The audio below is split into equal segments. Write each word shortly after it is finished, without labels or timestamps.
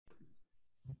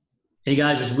Hey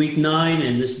guys, it's week 9,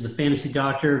 and this is the Fantasy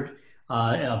Doctor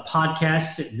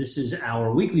podcast. This is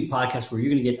our weekly podcast where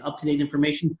you're going to get up to date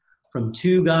information from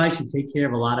two guys who take care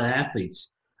of a lot of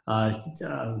athletes.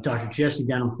 Dr. Jesse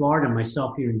down in Florida and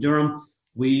myself here in Durham.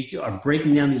 We are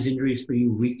breaking down these injuries for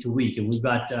you week to week, and we've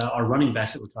got our running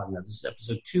backs that we're talking about. This is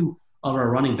episode 2 of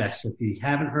our running backs. So if you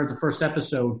haven't heard the first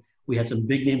episode, we had some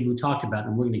big names we talked about,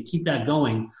 and we're going to keep that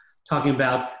going. Talking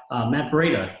about Matt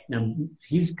Breida. Now,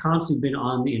 he's constantly been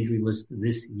on the injury list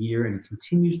this year and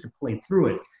continues to play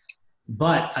through it.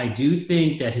 But I do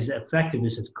think that his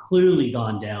effectiveness has clearly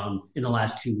gone down in the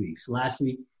last 2 weeks. Last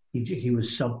week, he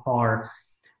was subpar.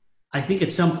 I think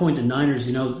at some point the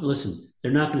Niners, listen,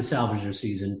 they're not going to salvage their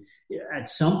season. At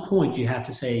some point, you have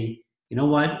to say, you know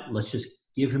what, let's just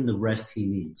give him the rest he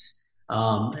needs.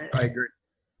 I agree.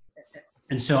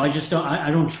 And so I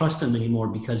don't trust him anymore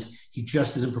because he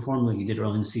just doesn't perform like he did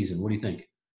early in the season. What do you think?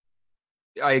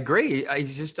 I agree.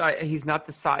 He's not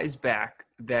the size back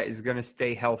that is going to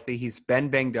stay healthy. He's been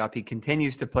banged up. He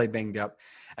continues to play banged up.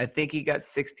 I think he got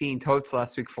 16 totes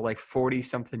last week for like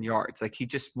 40-something yards. Like, he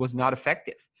just was not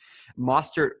effective.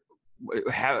 Mostert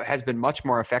has been much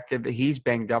more effective. He's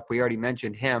banged up. We already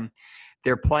mentioned him.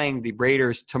 They're playing the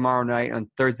Raiders tomorrow night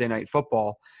on Thursday Night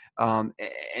Football.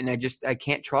 And I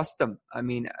can't trust him. I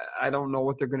mean, I don't know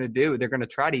what they're going to do. They're going to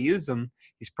try to use him.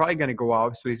 He's probably going to go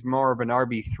out, so he's more of an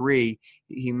RB3.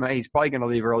 He's probably going to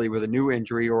leave early with a new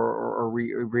injury or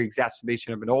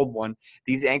re-exacerbation of an old one.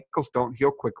 These ankles don't heal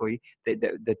quickly.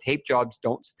 The tape jobs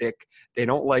don't stick. They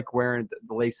don't like wearing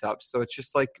the lace-ups. So it's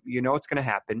just like, it's going to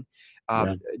happen.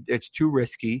 It's too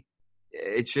risky.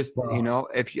 It's just,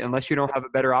 unless you don't have a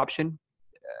better option,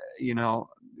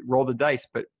 roll the dice.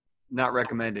 But not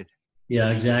recommended.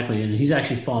 Yeah, exactly. And he's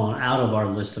actually fallen out of our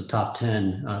list of top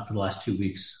 10 for the last 2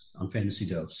 weeks on Fantasy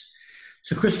Dose.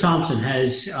 So Chris Thompson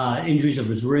has injuries of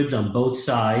his ribs on both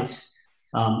sides.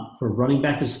 For running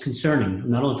back, this is concerning,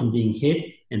 not only from being hit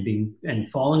and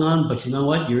falling on, but you know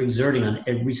what? You're exerting on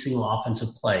every single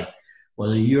offensive play,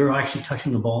 whether you're actually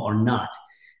touching the ball or not.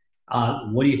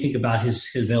 What do you think about his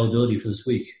availability for this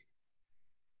week?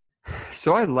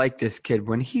 So I like this kid.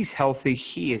 When he's healthy,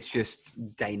 he is just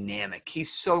dynamic.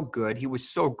 He's so good. He was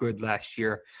so good last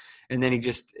year. And then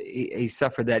he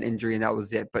suffered that injury, and that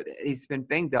was it. But he's been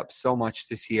banged up so much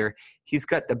this year. He's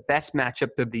got the best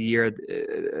matchup of the year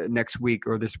next week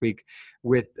or this week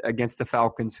against the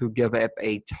Falcons, who give up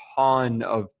a ton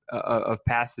of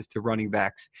passes to running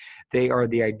backs. They are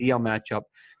the ideal matchup.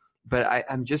 But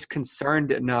I'm just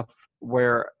concerned enough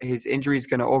where his injury is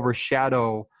going to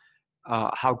overshadow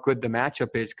how good the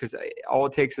matchup is, because all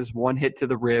it takes is one hit to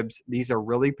the ribs. These are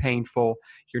really painful.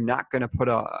 You're not going to put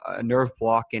a nerve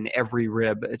block in every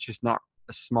rib. It's just not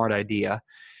a smart idea.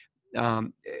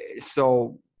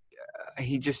 So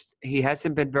he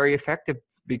hasn't been very effective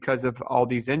because of all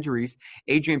these injuries.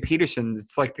 Adrian Peterson,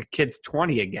 it's like the kid's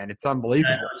 20 again. It's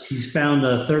unbelievable. Yeah, he's found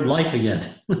a third life again.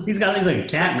 He's like a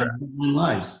cat in 9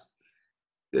 lives.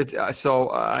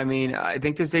 I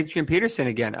think this is Adrian Peterson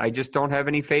again. I just don't have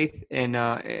any faith in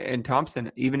Thompson.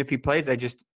 Even if he plays,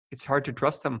 it's hard to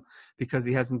trust him because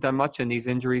he hasn't done much, and these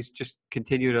injuries just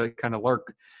continue to kind of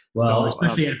lurk. Well,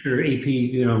 especially after AP,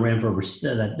 ran for over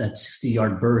that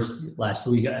 60-yard burst last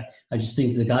week. I just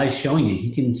think the guy's showing you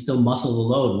he can still muscle the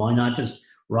load. Why not just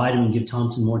ride him and give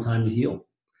Thompson more time to heal?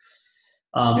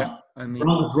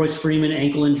 Ronald's Royce Freeman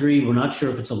ankle injury. We're not sure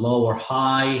if it's a low or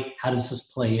high. How does this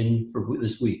play in for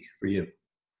this week for you?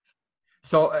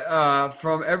 So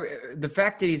the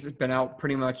fact that he's been out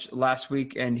pretty much last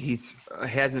week and he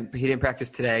didn't practice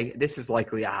today, this is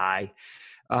likely a high.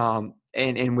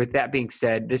 And with that being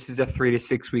said, this is a 3 to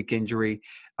 6 week injury.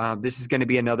 This is going to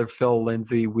be another Phil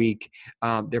Lindsay week.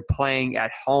 They're playing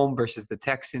at home versus the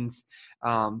Texans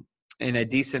in a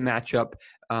decent matchup.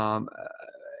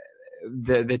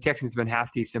 The Texans have been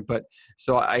half decent, but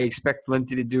so I expect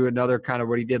Lindsay to do another kind of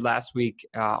what he did last week,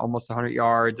 almost 100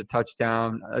 yards, a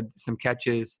touchdown, some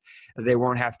catches. They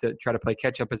won't have to try to play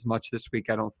catch up as much this week,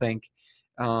 I don't think.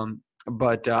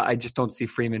 But I just don't see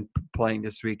Freeman playing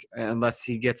this week unless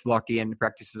he gets lucky and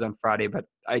practices on Friday. But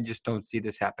I just don't see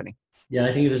this happening. Yeah,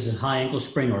 I think if it's a high ankle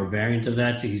sprain or a variant of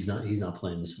that, he's not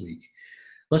playing this week.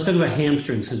 Let's talk about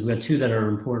hamstrings because we've got two that are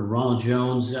important. Ronald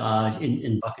Jones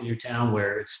in Buccaneer Town,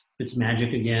 where it's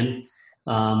magic again,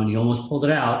 and he almost pulled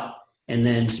it out. And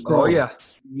then Sprole,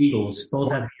 Eagles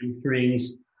both have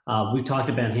hamstrings. We've talked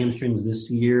about hamstrings this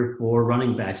year for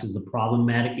running backs as the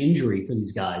problematic injury for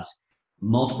these guys.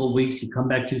 Multiple weeks, you come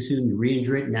back too soon, you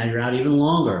re-injure it, now you're out even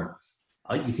longer.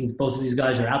 You think both of these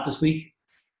guys are out this week?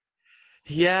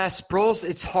 Yeah, Sproles,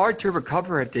 it's hard to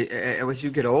recover as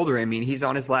you get older. I mean, he's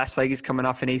on his last leg. He's coming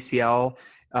off an ACL.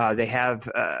 They have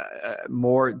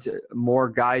more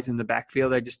guys in the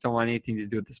backfield. I just don't want anything to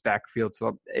do with this backfield.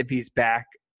 So if he's back,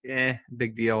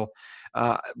 big deal.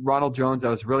 Ronald Jones, I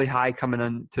was really high coming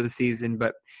into the season,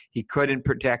 but he couldn't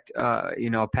protect,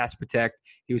 pass protect.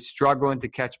 He was struggling to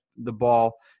catch the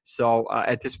ball. So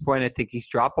at this point, I think he's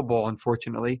droppable,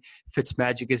 unfortunately.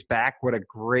 Fitzmagic is back. What a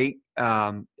great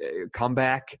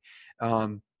comeback.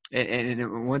 And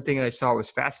one thing that I saw was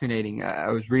fascinating.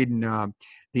 I was reading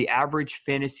the average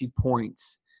fantasy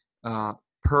points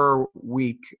per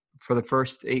week for the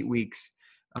first 8 weeks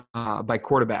by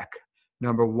quarterback.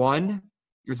 Number 1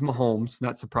 is Mahomes,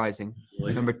 not surprising.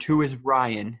 Really? Number 2 is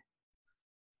Ryan.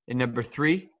 And number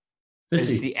 3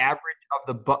 is the average of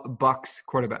the Bucks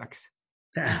quarterbacks.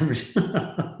 Average.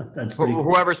 That's pretty cool.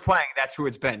 Whoever's playing, that's who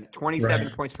it's been.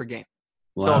 27 points per game.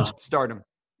 Wow. So start him.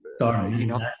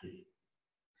 Exactly.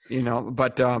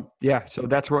 So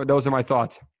those are my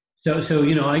thoughts. So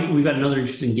we've got another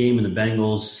interesting game in the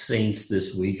Bengals Saints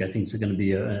this week. I think it's going to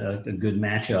be a good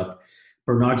matchup.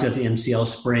 Bernard's got the MCL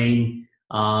sprain.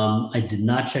 I did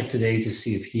not check today to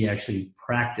see if he actually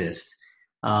practiced.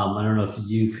 I don't know if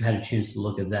you've had a chance to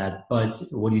look at that,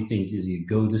 but what do you think? Is he a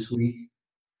go this week?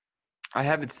 I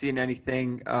haven't seen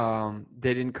anything.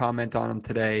 They didn't comment on him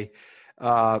today.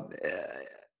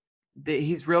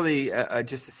 He's really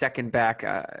just a second back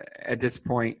at this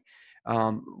point.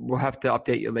 We'll have to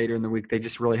update you later in the week. They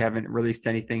just really haven't released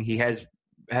anything. He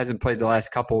hasn't played the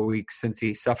last couple of weeks since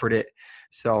he suffered it.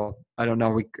 So I don't know.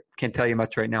 We can't tell you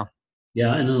much right now.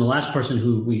 Yeah, and then the last person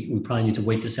who we probably need to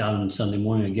wait this out on Sunday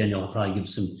morning. Again, you'll probably give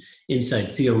some insight.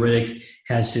 Theo Riddick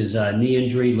has his knee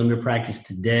injury, limited practice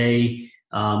today.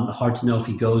 Hard to know if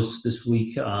he goes this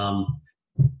week. What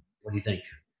do you think?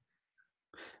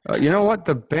 You know what?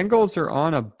 The Bengals are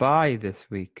on a bye this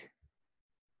week.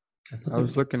 I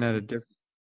was looking at a different.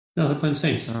 No, they're playing the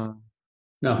Saints.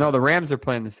 No, the Rams are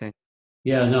playing the Saints.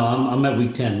 Yeah, no, I'm at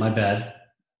week 10. My bad.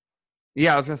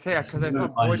 Yeah, I was gonna say because I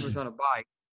thought Boyd was on a bye.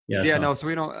 So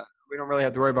we don't really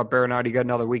have to worry about Bernard. He got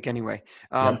another week anyway.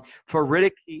 For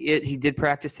Riddick, he did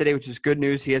practice today, which is good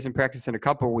news. He hasn't practiced in a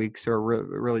couple of weeks or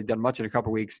really done much in a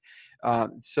couple of weeks.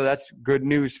 So that's good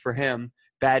news for him.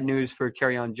 Bad news for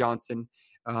Kerryon Johnson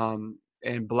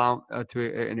and Blount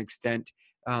to an extent.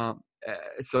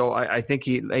 So I think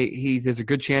there's a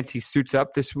good chance he suits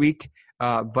up this week.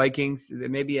 Vikings,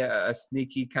 maybe a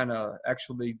sneaky kind of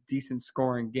actually decent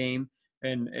scoring game,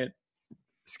 and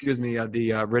the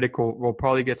Riddick will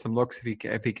probably get some looks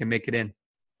if he can make it in.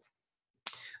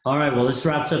 All right, well, this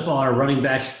wraps up our running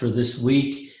backs for this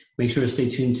week. Make sure to stay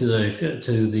tuned to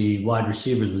the wide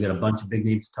receivers. We got a bunch of big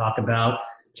names to talk about.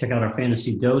 Check out our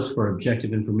Fantasy Dose for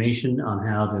objective information on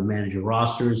how to manage your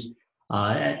rosters.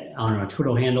 On our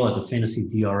Twitter handle at the Fantasy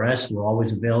DRS, we're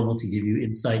always available to give you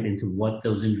insight into what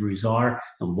those injuries are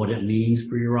and what it means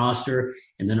for your roster.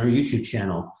 And then our YouTube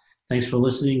channel. Thanks for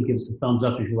listening. Give us a thumbs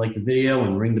up if you like the video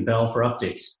and ring the bell for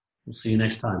updates. We'll see you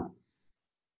next time.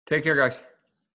 Take care, guys.